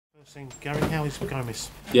Garry, how is Gomis?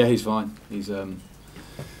 Yeah, he's fine. He's coming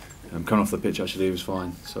off the pitch. Actually, he was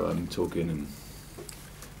fine. So talking and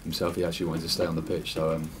himself, he actually wanted to stay on the pitch.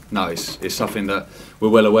 So no, it's something that we're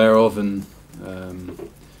well aware of, and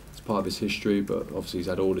it's part of his history. But obviously, he's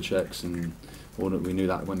had all the checks, and we knew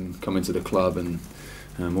that when coming to the club, and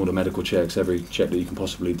all the medical checks, every check that you can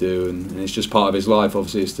possibly do, and it's just part of his life.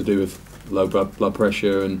 Obviously, it's to do with low blood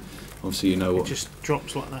pressure, and obviously, you know what. It just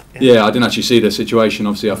drops like that. Yeah, I didn't actually see the situation.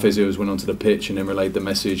 Obviously, our physios went onto the pitch and then relayed the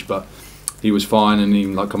message, but he was fine, and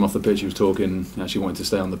even like coming off the pitch, he was talking. He actually wanted to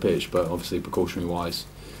stay on the pitch, but obviously, precautionary wise,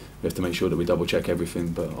 we have to make sure that we double check everything.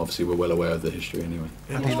 But obviously, we're well aware of the history anyway.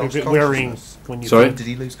 It must be a bit worrying when you. Sorry, did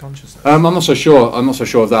he lose consciousness? I'm not so sure. I'm not so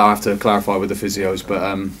sure of that. I have to clarify with the physios, but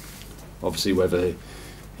obviously whether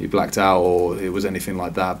he blacked out or it was anything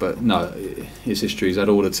like that, but no, his history, he's had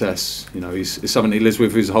all the tests, you know, it's something he lives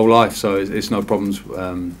with his whole life, so it's no problems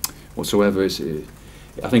whatsoever.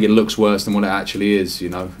 I think it looks worse than what it actually is, you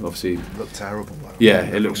know, obviously. It looked terrible though. Yeah,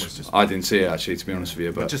 it looks, I didn't see it actually, to be honest with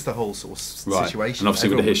you, but just the whole sort of right. situation. And obviously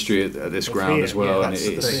with the history at this ground as well, and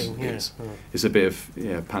it's a bit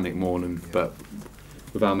of panic morning, but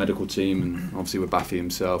with our medical team and obviously with Bafy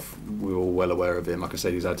himself, we're all well aware of him. Like I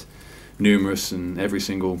said, he's had numerous and every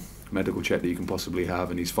single medical check that you can possibly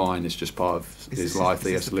have, and he's fine. It's just part of his life that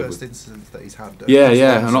he has to live with. Is this the first incident that he's had?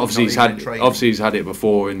 Yeah, and obviously he's had it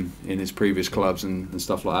before in his previous clubs and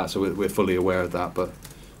stuff like that. So we're fully aware of that. But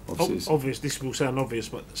obviously, this will sound obvious,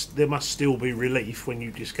 but there must still be relief when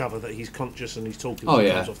you discover that he's conscious and he's talking. Oh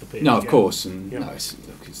yeah, off the pitch. no, of course, and no,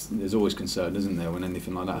 there's always concern, isn't there, when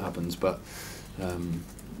anything like that happens? But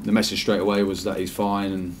the message straight away was that he's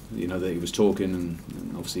fine, and you know that he was talking,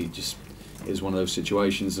 and obviously just is one of those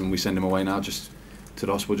situations, and we send him away now just to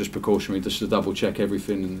the hospital, just precautionary, just to double check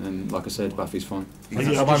everything, and like I said, Bafy's fine.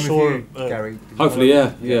 Gary. Hopefully,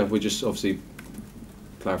 yeah. We just obviously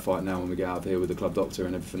clarify it now when we get out of here with the club doctor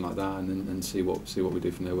and everything like that, and see what we do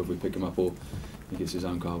from there, whether we pick him up or he gets his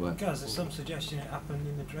own car back. Guys, there's some suggestion it happened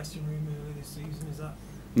in the dressing room earlier this season. Is that?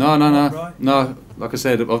 No. Right? No. Like I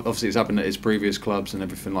said, obviously it's happened at his previous clubs and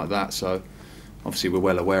everything like that. So obviously we're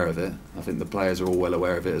well aware of it. I think the players are all well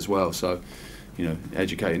aware of it as well. So, you know,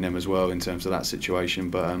 educating them as well in terms of that situation.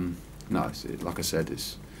 But no, like I said,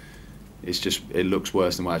 it's just, it looks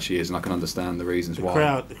worse than what it actually is, and I can understand the reasons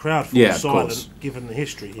why. The crowd falls silent given the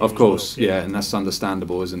history. Of course, and that's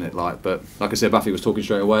understandable, isn't it? But like I said, Bafy was talking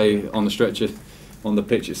straight away on the stretcher, on the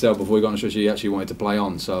pitch itself. Before he got on the stretcher, he actually wanted to play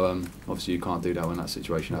on. So obviously you can't do that when that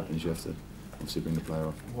situation happens. You have to obviously bring the player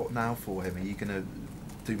off. What now for him? Are you going to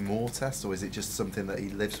do more tests, or is it just something that he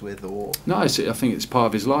lives with? Or no, I think it's part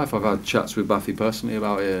of his life. I've had chats with Bafy personally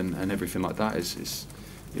about it, and everything like that. It's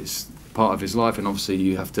part of his life, and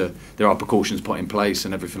obviously there are precautions put in place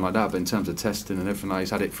and everything like that, but in terms of testing and everything,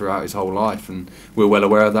 he's had it throughout his whole life, and we're well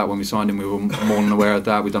aware of that. When we signed him, we were more than aware of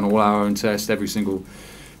that. We've done all our own tests, every single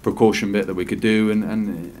precaution bit that we could do,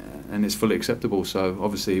 and it's fully acceptable. So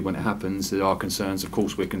obviously when it happens, there are concerns. Of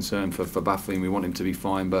course we're concerned for Bafy, and we want him to be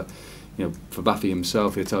fine, but you know, for Bafy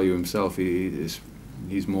himself, he'll tell you himself, he's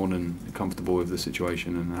more than comfortable with the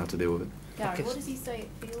situation and how to deal with it. Garry, what does he say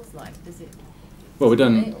it feels like? Does it? Well,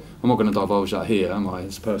 I'm not going to divulge that here, am I?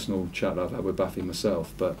 It's a personal chat that I've had with Bafy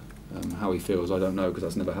myself, but how he feels, I don't know, because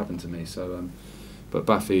that's never happened to me. So, but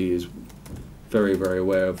Bafy is very, very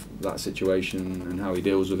aware of that situation and how he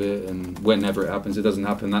deals with it. And whenever it happens, it doesn't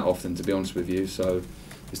happen that often, to be honest with you. So,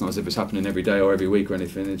 it's not as if it's happening every day or every week or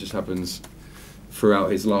anything. It just happens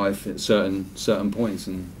throughout his life at certain points,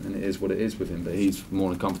 and it is what it is with him. But he's more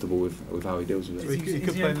than comfortable with how he deals with it. So he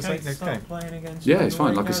could play the next game. Yeah, it's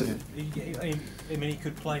fine. Like I said, I mean, he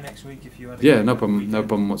could play next week if you had. No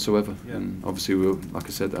problem whatsoever. Yeah. And obviously, like I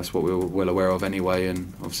said, that's what we were well aware of anyway.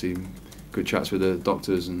 And obviously, good chats with the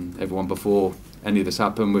doctors and everyone before any of this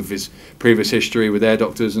happened, with his previous history with their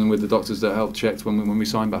doctors and with the doctors that helped checked when we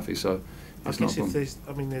signed Bafy. So I guess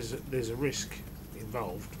there's a risk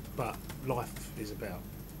involved, but life is about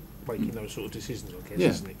making those sort of decisions, I guess,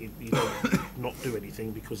 isn't it? You don't not do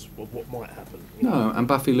anything because of what might happen. No, and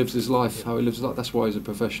Bafy lives his life how he lives his life. That's why he's a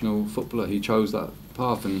professional footballer. He chose that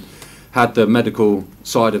path, and had the medical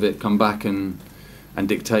side of it come back and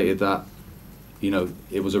dictated that, you know,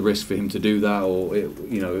 it was a risk for him to do that, or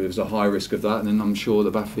it was a high risk of that, and then I'm sure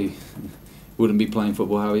that Bafy wouldn't be playing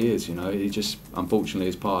football how he is. You know, he just, unfortunately,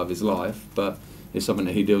 is part of his life, but it's something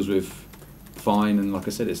that he deals with fine. And like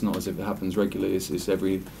I said, it's not as if it happens regularly. It's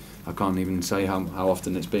every, I can't even say how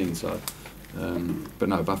often it's been. So, but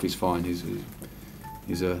no, Bafy's fine. He's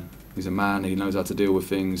a man. He knows how to deal with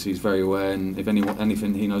things. He's very aware, and if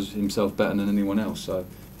anything, he knows himself better than anyone else. So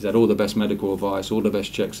he's had all the best medical advice, all the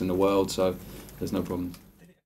best checks in the world. So there's no problem.